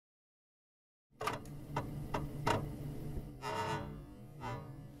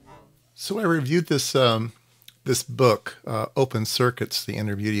So I reviewed this book, Open Circuits, The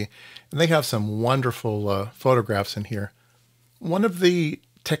Inner Beauty, and they have some wonderful photographs in here. One of the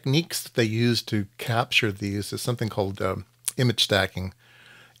techniques that they use to capture these is something called image stacking.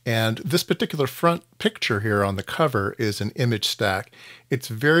 And this particular front picture here on the cover is an image stack. It's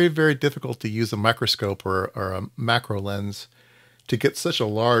very, very difficult to use a microscope or a macro lens to get such a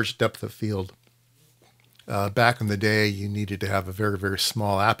large depth of field. Back in the day, you needed to have a very, very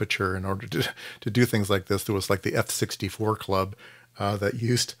small aperture in order to do things like this. There was like the F-64 Club that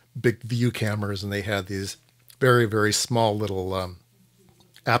used big view cameras, and they had these very, very small little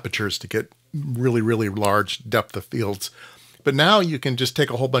apertures to get really, really large depth of fields. But now you can just take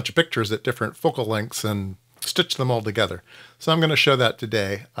a whole bunch of pictures at different focal lengths and stitch them all together. So I'm going to show that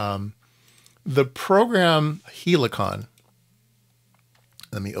today. The program Helicon,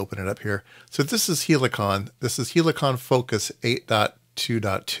 let me open it up here. So this is Helicon. This is Helicon Focus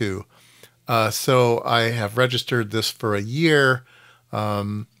 8.2.2. So I have registered this for a year.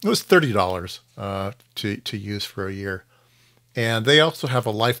 It was $30 to use for a year. And they also have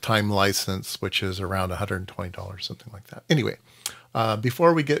a lifetime license, which is around $120, something like that. Anyway,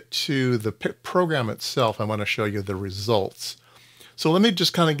 before we get to the program itself, I want to show you the results. So let me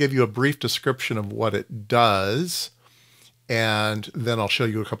just kind of give you a brief description of what it does. And then I'll show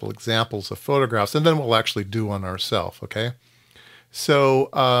you a couple examples of photographs, and then we'll actually do one ourselves, okay? So,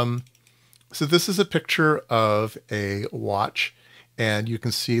 so this is a picture of a watch, and you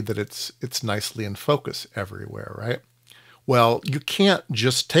can see that it's nicely in focus everywhere, right? Well, you can't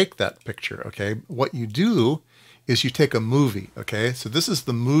just take that picture, okay? What you do is you take a movie, okay? So this is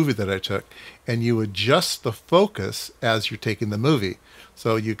the movie that I took, and you adjust the focus as you're taking the movie.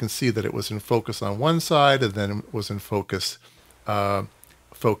 So you can see that it was in focus on one side, and then it was in focus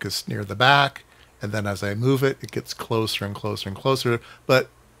near the back. And then as I move it, it gets closer and closer and closer. But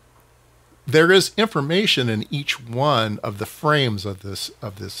there is information in each one of the frames of this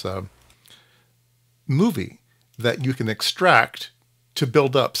movie that you can extract to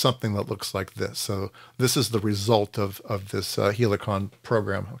build up something that looks like this. So this is the result of this Helicon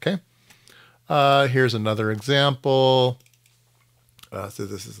program, okay? Here's another example. So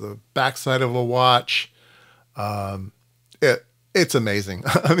this is the backside of a watch. It's amazing.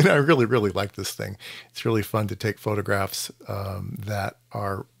 I mean, I really, really like this thing. It's really fun to take photographs that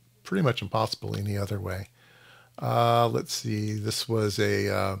are pretty much impossible any other way. Let's see. This was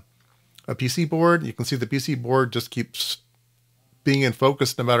a PC board. You can see the PC board just keeps being in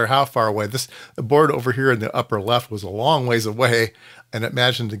focus no matter how far away. The board over here in the upper left was a long ways away, and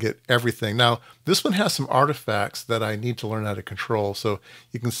imagine to get everything. Now, this one has some artifacts that I need to learn how to control. So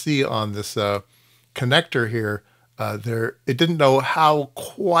you can see on this connector here, it didn't know how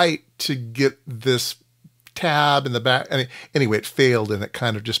quite to get this tab in the back. Anyway, it failed, and it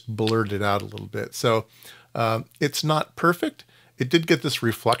kind of just blurred it out a little bit. So it's not perfect. It did get this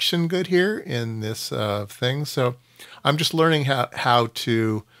reflection good here in this thing. So I'm just learning how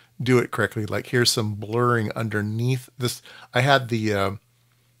to do it correctly. Like here's some blurring underneath this. I had the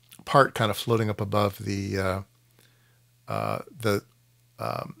part kind of floating up above the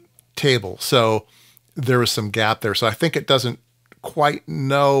table. So there was some gap there. So I think it doesn't quite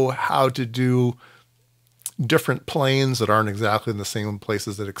know how to do different planes that aren't exactly in the same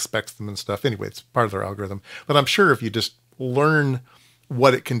places it expects them and stuff. Anyway, it's part of their algorithm. But I'm sure if you just learn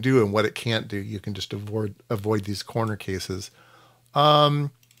what it can do and what it can't do, you can just avoid these corner cases.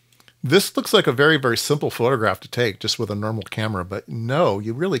 This looks like a very, very simple photograph to take just with a normal camera, but no,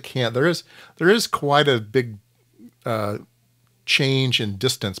 you really can't. There is quite a big change in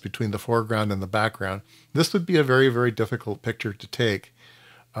distance between the foreground and the background. This would be a very, very difficult picture to take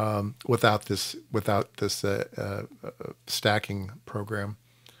without this stacking program.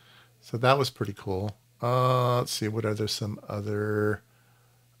 So that was pretty cool. Let's see, what are there some other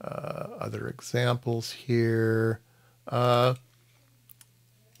examples here? Let's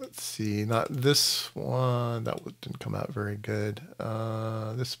see, not this one. That one didn't come out very good.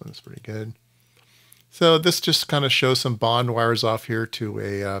 This one's pretty good. So this just kind of shows some bond wires off here to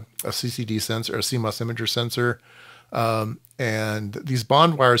a CCD sensor, a CMOS imager sensor. And these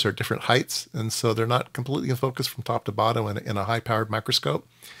bond wires are different heights, and so they're not completely in focus from top to bottom in a high-powered microscope.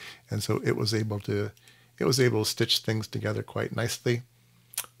 And so it was able to stitch things together quite nicely.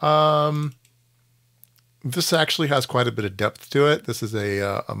 This actually has quite a bit of depth to it. This is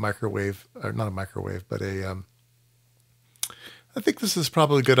a microwave, or not a microwave, but I think this is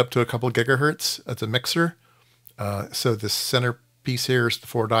probably good up to a couple gigahertz. It's a mixer. So this center piece here is the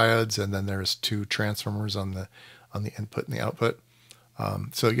 4 diodes, and then there's 2 transformers on the input and the output.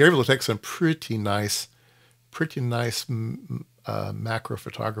 So you're able to take some pretty nice macro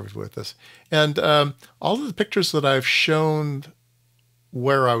photography with this. And all of the pictures that I've shown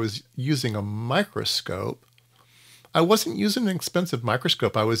where I was using a microscope, I wasn't using an expensive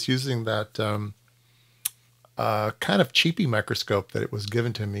microscope. I was using that kind of cheapy microscope that it was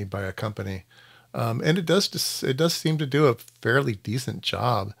given to me by a company. And it does seem to do a fairly decent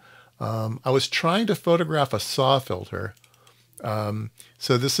job. I was trying to photograph a SAW filter.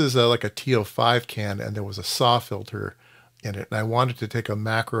 So this is like a TO5 can, and there was a SAW filter in it. And I wanted to take a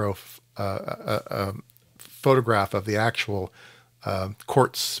macro photograph of the actual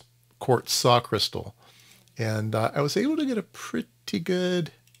quartz SAW crystal. And I was able to get a pretty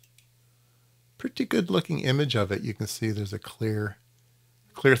good looking image of it. You can see there's a clear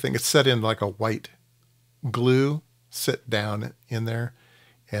thing. It's set in like a white glue, sit down in there.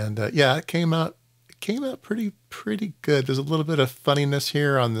 And yeah, it came out pretty good. There's a little bit of funniness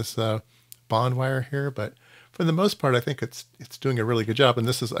here on this bond wire here, but for the most part, I think it's doing a really good job. And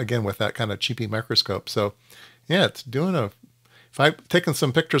this is, again, with that kind of cheapy microscope. So yeah, it's doing if I've taken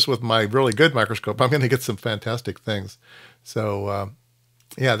some pictures with my really good microscope, I'm going to get some fantastic things. So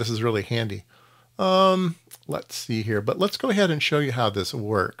yeah, this is really handy. Let's see here, but let's go ahead and show you how this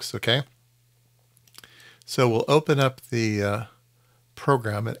works, okay? So we'll open up the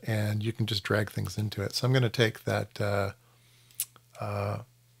program and you can just drag things into it. So I'm going to take that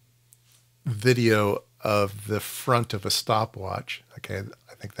video of the front of a stopwatch. Okay,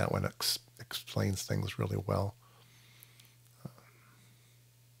 I think that one explains things really well.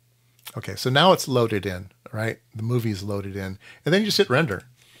 Okay, so now it's loaded in, right? The movie's loaded in. And then you just hit render.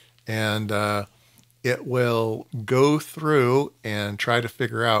 And it will go through and try to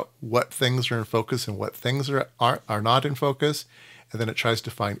figure out what things are in focus and what things are not in focus. And then it tries to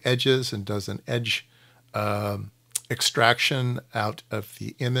find edges and does an edge extraction out of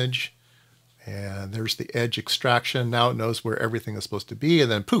the image. And there's the edge extraction. Now it knows where everything is supposed to be. And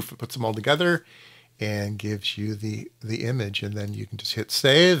then poof, it puts them all together and gives you the image. And then you can just hit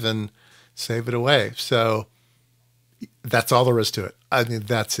save and save it away. So that's all there is to it. I mean,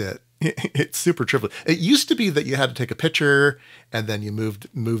 that's it. It's super trivial. It used to be that you had to take a picture and then you move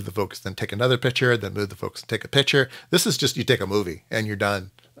the focus, then take another picture, then move the focus and take a picture. This is just, you take a movie and you're done.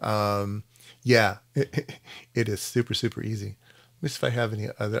 Yeah, it is super easy. Let me see if I have any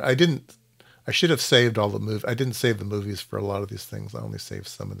other. I should have saved all the movies. I didn't save the movies for a lot of these things. I only saved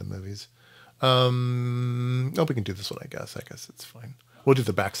some of the movies. Oh, we can do this one, I guess. I guess it's fine. We'll do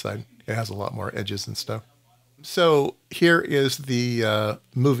the backside. It has a lot more edges and stuff. So here is the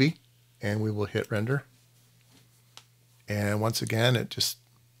movie, and we will hit render. And once again, it just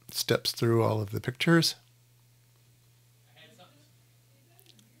steps through all of the pictures.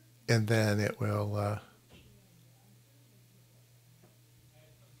 And then it will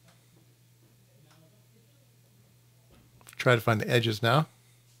try to find the edges now.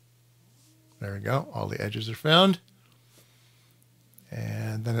 There we go. All the edges are found.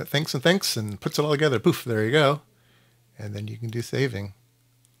 And then it thinks and puts it all together. Poof, there you go. And then you can do saving.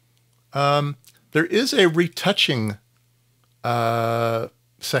 There is a retouching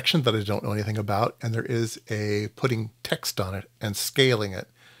section that I don't know anything about. And there is a putting text on it and scaling it.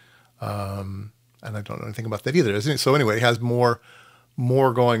 And I don't know anything about that either. So anyway, it has more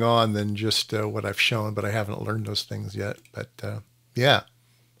going on than just what I've shown, but I haven't learned those things yet. But yeah,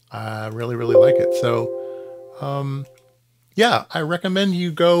 I really like it. So yeah, I recommend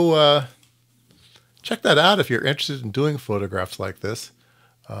you go check that out if you're interested in doing photographs like this.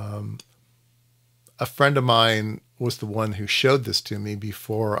 A friend of mine was the one who showed this to me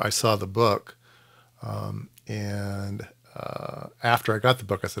before I saw the book. And after I got the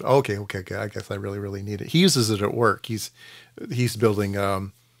book, I said, okay, I guess I really need it. He uses it at work. He's building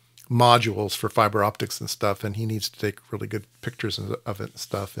modules for fiber optics and stuff, and he needs to take really good pictures of it and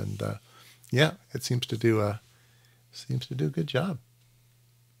stuff. And yeah, it seems to do a good job.